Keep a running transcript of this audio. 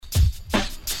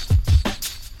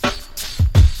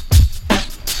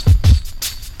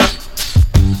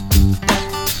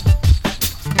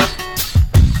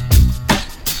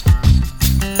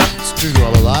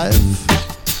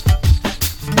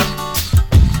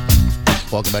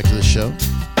Welcome back to the show.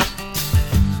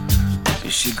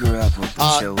 She grew up with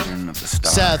the children of the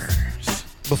stars.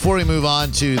 Seth, before we move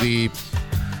on to the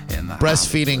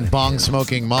breastfeeding,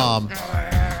 bong-smoking mom,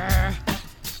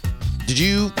 did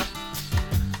you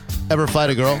ever fight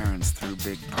a girl?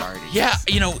 Yeah,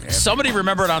 somebody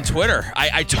remembered on Twitter.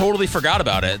 I totally forgot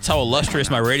about it. It's how illustrious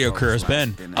my radio career has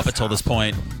been up until this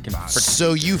point.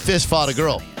 So you fist fought a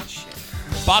girl?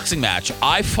 Boxing match.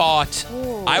 I fought.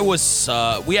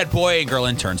 We had boy and girl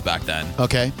interns back then.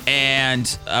 Okay.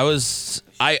 And I was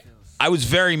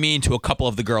very mean to a couple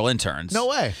of the girl interns. No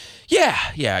way. Yeah,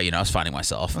 I was finding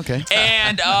myself. Okay.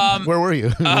 And where were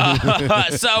you?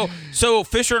 So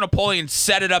Fisher and Napoleon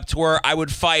set it up to where I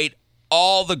would fight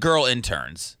all the girl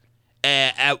interns.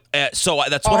 So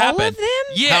that's what happened. All of them?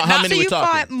 Yeah. How many so we you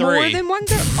talking? fought more 3. than one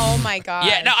girl? Oh my god.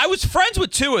 Yeah, no, I was friends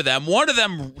with 2 of them. One of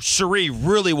them, Cherie,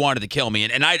 really wanted to kill me,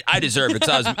 and I deserved it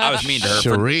because I was mean to her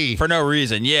Cherie. for no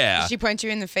reason. Yeah. Did she punch you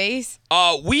in the face?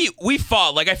 We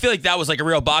fought. Like, I feel like that was like a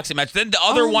real boxing match. Then the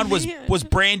other one was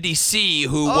Brandy C,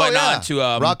 who went on to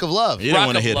Rock of Love. You didn't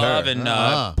want to hit Love her.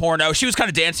 and porno. She was kind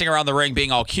of dancing around the ring,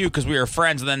 being all cute because we were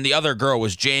friends. And then the other girl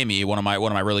was Jamie, one of my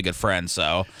really good friends.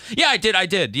 So yeah, I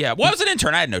did. Yeah. Well, I was an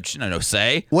intern. I had no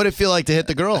say. What did it feel like to hit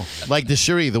the girl? Like the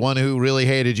Cherie, the one who really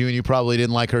hated you and you probably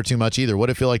didn't like her too much either. What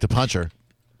did it feel like to punch her?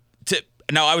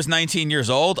 No, I was 19 years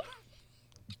old.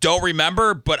 Don't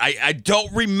remember, but I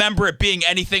don't remember it being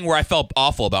anything where I felt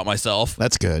awful about myself.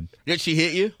 That's good. Did she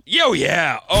hit you? Yo,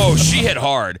 yeah. Oh, she hit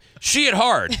hard.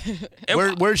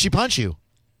 Where did she punch you?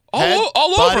 All Head,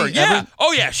 over, body, yeah. every-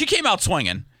 Oh, yeah, she came out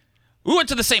swinging. We went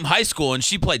to the same high school, and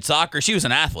she played soccer. She was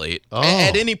an athlete. Oh.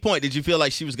 At any point, did you feel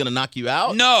like she was going to knock you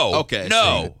out? No. Okay.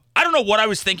 No. see. I don't know what I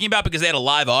was thinking about because they had a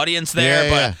live audience there,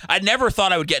 Yeah. but I never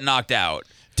thought I would get knocked out.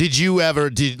 Did you ever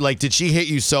did she hit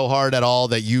you so hard at all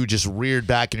that you just reared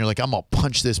back and you're like, I'm gonna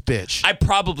punch this bitch? I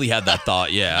probably had that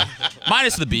thought, yeah.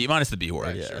 minus the B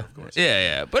word. Yeah. Sure, of course.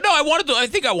 Yeah. But no, I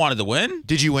think I wanted to win.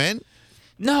 Did you win?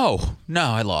 No,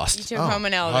 I You lost. took home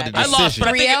an L. How did that you day. I lost, but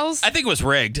I 3 L's? think it was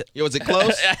rigged. Yeah, was it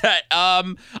close? I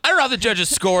don't know how the judges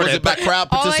scored Was it by but crowd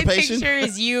All I participation? picture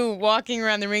is you walking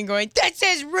around the ring going, that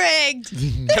says rigged.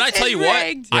 can I tell you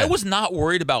rigged. what? I was not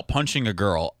worried about punching a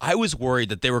girl. I was worried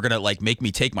that they were gonna make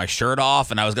me take my shirt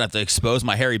off, and I was gonna have to expose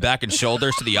my hairy back and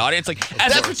shoulders to the audience.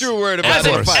 That's what you were worried about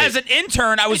in the fight. As an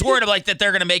intern, I was worried that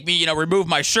they're gonna make me remove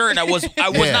my shirt, and I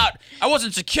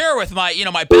wasn't secure with my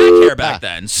my back hair back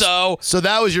then. So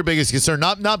that was your biggest concern,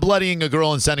 not bloodying a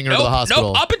girl and sending her to the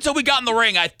hospital. Nope. Up until we got in the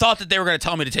ring, I thought that they were going to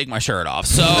tell me to take my shirt off.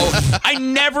 So I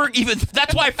never even.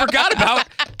 That's why I forgot about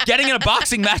getting in a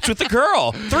boxing match with the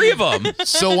girl. 3 of them.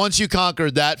 So once you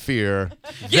conquered that fear,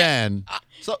 then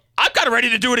So I'm kind of ready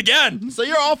to do it again.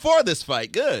 you're all for this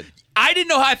fight. Good. I didn't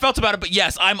know how I felt about it, but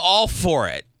yes, I'm all for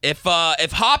it. If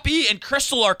Hoppy and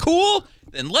Crystal are cool,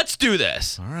 then let's do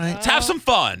this. all right. Let's have some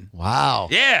fun. Wow.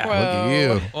 Yeah. Look at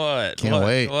you. What? Can't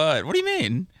wait. What do you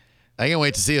mean? I can't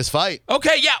wait to see us fight.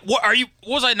 Okay, yeah.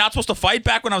 Was I not supposed to fight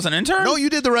back when I was an intern? No, you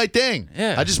did the right thing.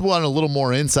 Yeah. I just wanted a little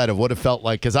more insight of what it felt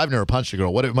like, because I've never punched a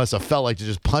girl. What it must have felt like to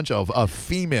just punch a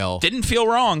female. Didn't feel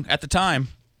wrong at the time.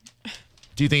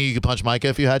 Do you think you could punch Micah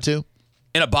if you had to?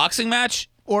 In a boxing match?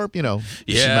 Or, she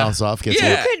Yeah. mounts off, gets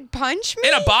Yeah. hit. You could punch me?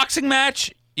 In a boxing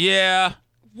match? Yeah.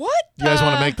 What? You guys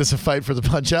want to make this a fight for the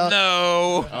punch out?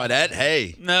 No. Oh,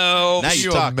 hey. No. Now Can you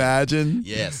you talk. imagine?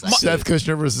 Yes. I Seth do.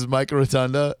 Kushner versus Micah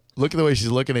Rotunda. Look at the way she's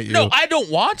looking at you. No, I don't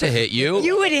want to hit you.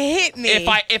 You would hit me.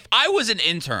 If I was an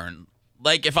intern,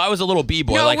 like if I was a little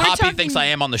b-boy, No, like we're Hoppy talking- thinks I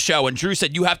am on the show, and Drew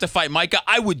said you have to fight Micah,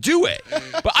 I would do it.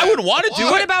 But I wouldn't want to do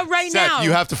What it. about right Seth, now?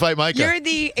 you have to fight Micah. You're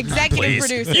the executive Please.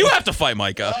 producer. You have to fight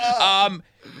Micah.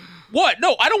 What?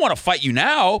 No, I don't want to fight you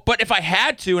now. But if I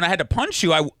had to and I had to punch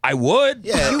you, I would.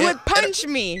 Yeah. You would punch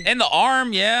me. In the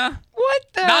arm, yeah.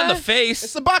 What the? Not in the face.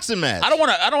 It's a boxing match. I don't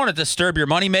want to disturb your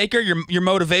moneymaker, your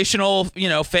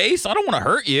motivational, face. I don't want to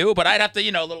hurt you, but I'd have to,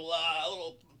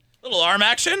 little arm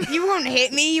action. You won't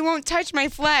hit me. You won't touch my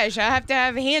flesh. I have to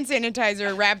have hand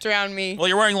sanitizer wrapped around me. Well,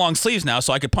 you're wearing long sleeves now,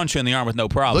 so I could punch you in the arm with no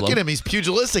problem. Look at him. He's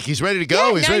pugilistic. He's ready to go.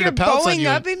 Yeah, He's now ready you're to pounce on bowing you.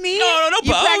 up at me? No,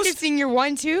 You bows. practicing your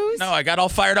 1-2s? No, I got all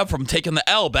fired up from taking the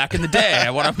L back in the day.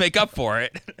 I want to make up for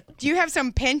it. Do you have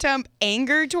some pent-up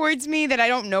anger towards me that I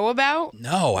don't know about?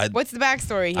 No, What's the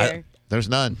backstory here? There's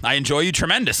none. I enjoy you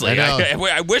tremendously. I know.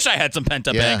 I wish I had some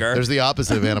pent-up Yeah, anger. there's the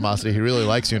opposite of animosity. He really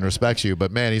likes you and respects you,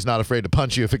 but man, he's not afraid to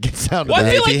punch you if it gets down to Well, I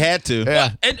that. feel If like- he had to.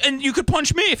 Yeah, And you could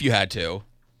punch me if you had to.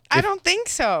 I don't think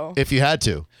so. if you had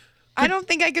to. I don't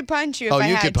think I could punch you if I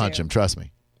You had could punch to. him. Trust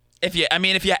me. If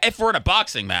we're in a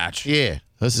boxing match. Yeah,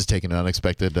 this is taking an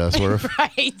unexpected swerve.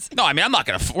 Right. No, I mean I'm not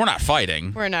gonna. We're not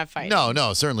fighting. We're not fighting.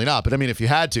 No, certainly not. But I mean, if you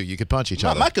had to, you could punch each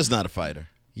No, other. Micah's not a fighter.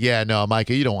 Yeah, no,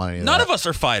 Micah, you don't want any of that. None of us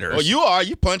are fighters. Well, you are.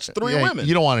 You punched 3 Yeah, women.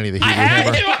 You don't want any of the I Hebrew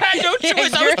had, Hammer. I had no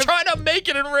choice. I was trying to make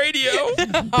it in radio.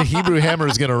 The Hebrew Hammer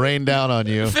is going to rain down on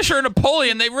you. Fisher and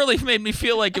Napoleon, they really made me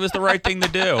feel like it was the right thing to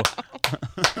do.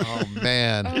 Oh,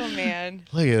 man. Oh man.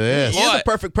 Look at this. You're the What?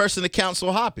 perfect person to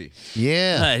counsel Hoppy.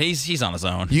 Yeah. He's on his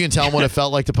own. You can tell him what it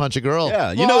felt like to punch a girl.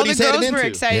 Yeah, you Well, know all what the he's headed girls into. were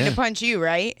excited Yeah. to punch you,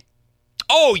 right?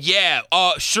 Oh yeah,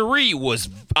 Cherie was.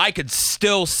 I could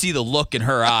still see the look in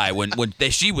her eye when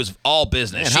she was all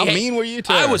business. Man, She how hate- mean were you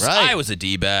to I her? was Right. I was a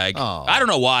d bag. Oh. I don't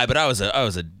know why, but I was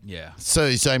a yeah. So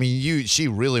I mean, she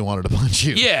really wanted to punch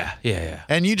you. Yeah.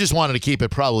 And you just wanted to keep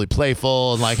it probably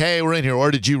playful and like, hey, we're in here. Or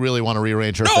did you really want to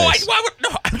rearrange her No, face?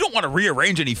 I don't want to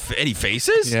rearrange any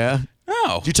faces. Yeah.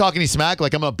 No. Did you talk any smack?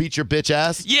 Like, I'm going to beat your bitch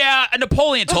ass? Yeah, and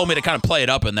Napoleon told me to kind of play it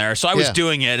up in there, so I was Yeah.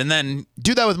 doing it, and then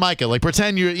Do that with Micah. Like,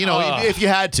 pretend you're, if you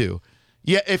had to.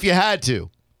 Yeah, if you had to.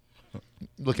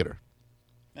 Look at her.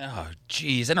 oh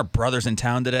geez, and her brother's in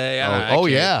town today.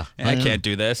 Yeah. I can't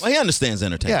do this. Well, he understands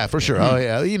entertainment. Yeah, for sure. Oh,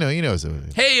 yeah. You know.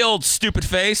 Hey, old stupid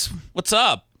face, what's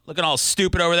up? Looking all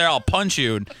stupid over there. I'll punch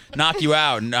you and knock you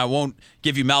out, and I won't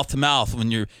give you mouth to mouth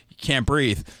when you can't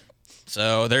breathe.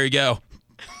 So there you go.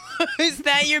 Is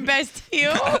that your best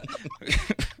deal?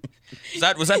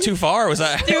 Was that too far? Was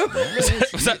that?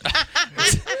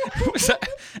 Was that?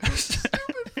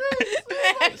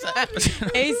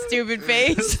 Hey, stupid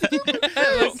face.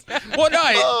 Well, no,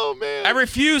 Oh, man. I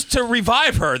refused to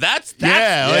revive her. That's you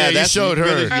that's showed her.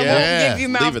 really- I yeah. won't give you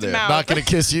Leave mouth it to there. mouth. Not going to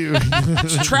kiss you.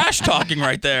 trash talking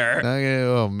right there. Okay,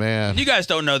 oh, man. You guys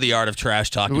don't know the art of trash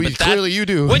talking. Well, but clearly you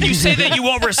do. When you say that you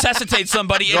won't resuscitate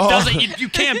somebody, it doesn't. You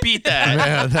can't beat that.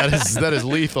 Man, that is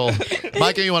lethal.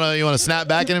 Micah, you want to snap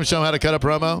back at him, show him how to cut a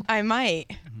promo? I might.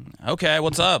 Okay,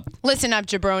 what's up? Listen up,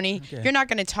 jabroni. You're not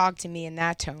going to talk to me in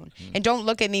that tone. And don't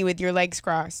look at me with your legs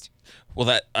crossed.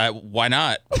 Well, why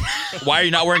not? Why are you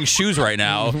not wearing shoes right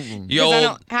now? You Because I old,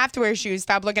 don't have to wear shoes.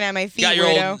 Stop looking at my feet, got your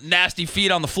weirdo. old nasty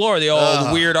feet on the floor. The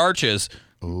old weird arches.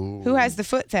 Who has the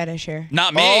foot fetish here?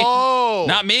 Not me. Oh.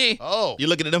 Not me. Oh. You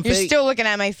looking at them You're feet? still looking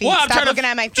at my feet. Well, I'm Stop trying looking to,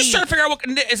 at my feet. Just trying to figure out what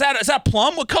is that? Is that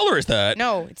plum? What color is that?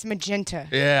 No, it's magenta.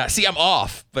 Yeah. See, I'm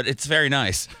off, but it's very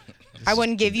nice. I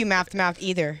wouldn't give you mouth to mouth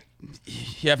either.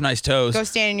 You have nice toes. Go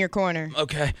stand in your corner.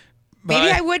 Okay.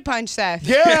 Maybe Bye. I would punch Seth.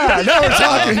 Yeah, now we're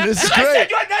talking. This is I said great.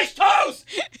 you had nice toes.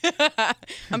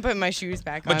 I'm putting my shoes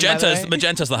back on. by the way.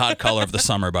 Magenta's the hot color of the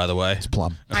summer, by the way.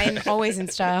 Plum. I'm always in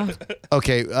style.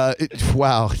 Okay,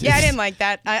 wow. Yeah, I didn't like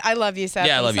that. I love you, Seth.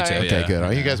 Yeah, I I'm love you sorry. too, Okay, yeah. good. All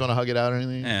right, you guys want to hug it out or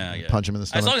anything? Yeah, yeah. Punch him in the As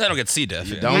stomach? long as I don't get C. diff. Don't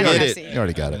You get don't it. have to. You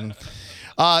already got it.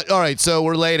 All right, so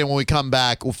we're late, and when we come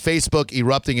back, Facebook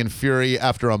erupting in fury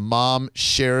after a mom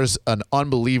shares an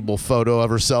unbelievable photo of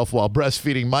herself while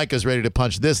breastfeeding. Micah's ready to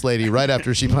punch this lady right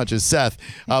after she punches Seth.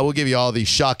 We'll give you all the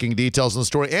shocking details on the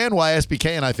story and why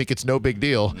SBK and I think it's no big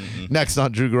deal. Next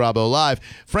on Drew Garabo Live.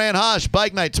 Fran Hosh,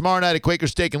 Bike Night tomorrow night at Quaker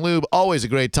Steak and Lube. Always a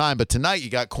great time, but tonight you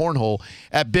got Cornhole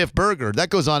at Biff Burger. That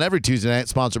goes on every Tuesday night,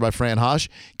 sponsored by Fran Hosh.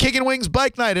 Kickin' Wings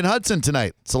Bike Night in Hudson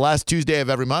tonight. It's the last Tuesday of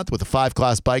every month with a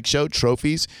 5-class bike show,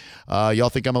 trophies. Y'all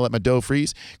think I'm going to let my dough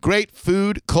freeze? Great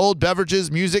food, cold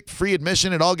beverages, music, free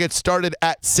admission. It all gets started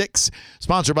at 6.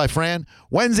 Sponsored by Fran.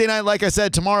 Wednesday night, like I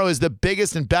said, tomorrow is the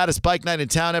biggest and baddest bike night in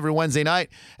town every Wednesday night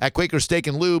at Quaker Steak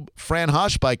and Lube. Fran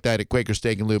Hosh Bike Night at Quaker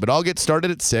Steak and Lube. It all gets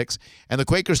started at 6. And the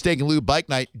Quaker Steak and Lube Bike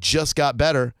Night just got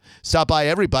better. Stop by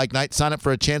every bike night. Sign up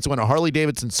for a chance to win a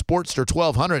Harley-Davidson Sportster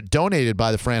 1200 donated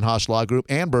by the Fran Hosh Law Group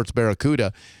and Bert's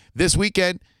Barracuda. This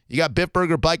weekend, you got Biff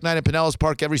Burger Bike Night at Pinellas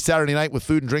Park every Saturday night with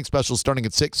food and drink specials starting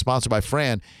at 6, sponsored by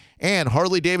Fran. And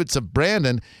Harley-Davidson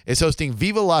Brandon is hosting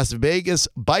Viva Las Vegas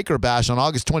Biker Bash on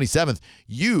August 27th.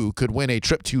 You could win a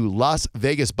trip to Las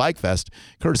Vegas Bike Fest,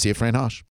 courtesy of Fran Hosh.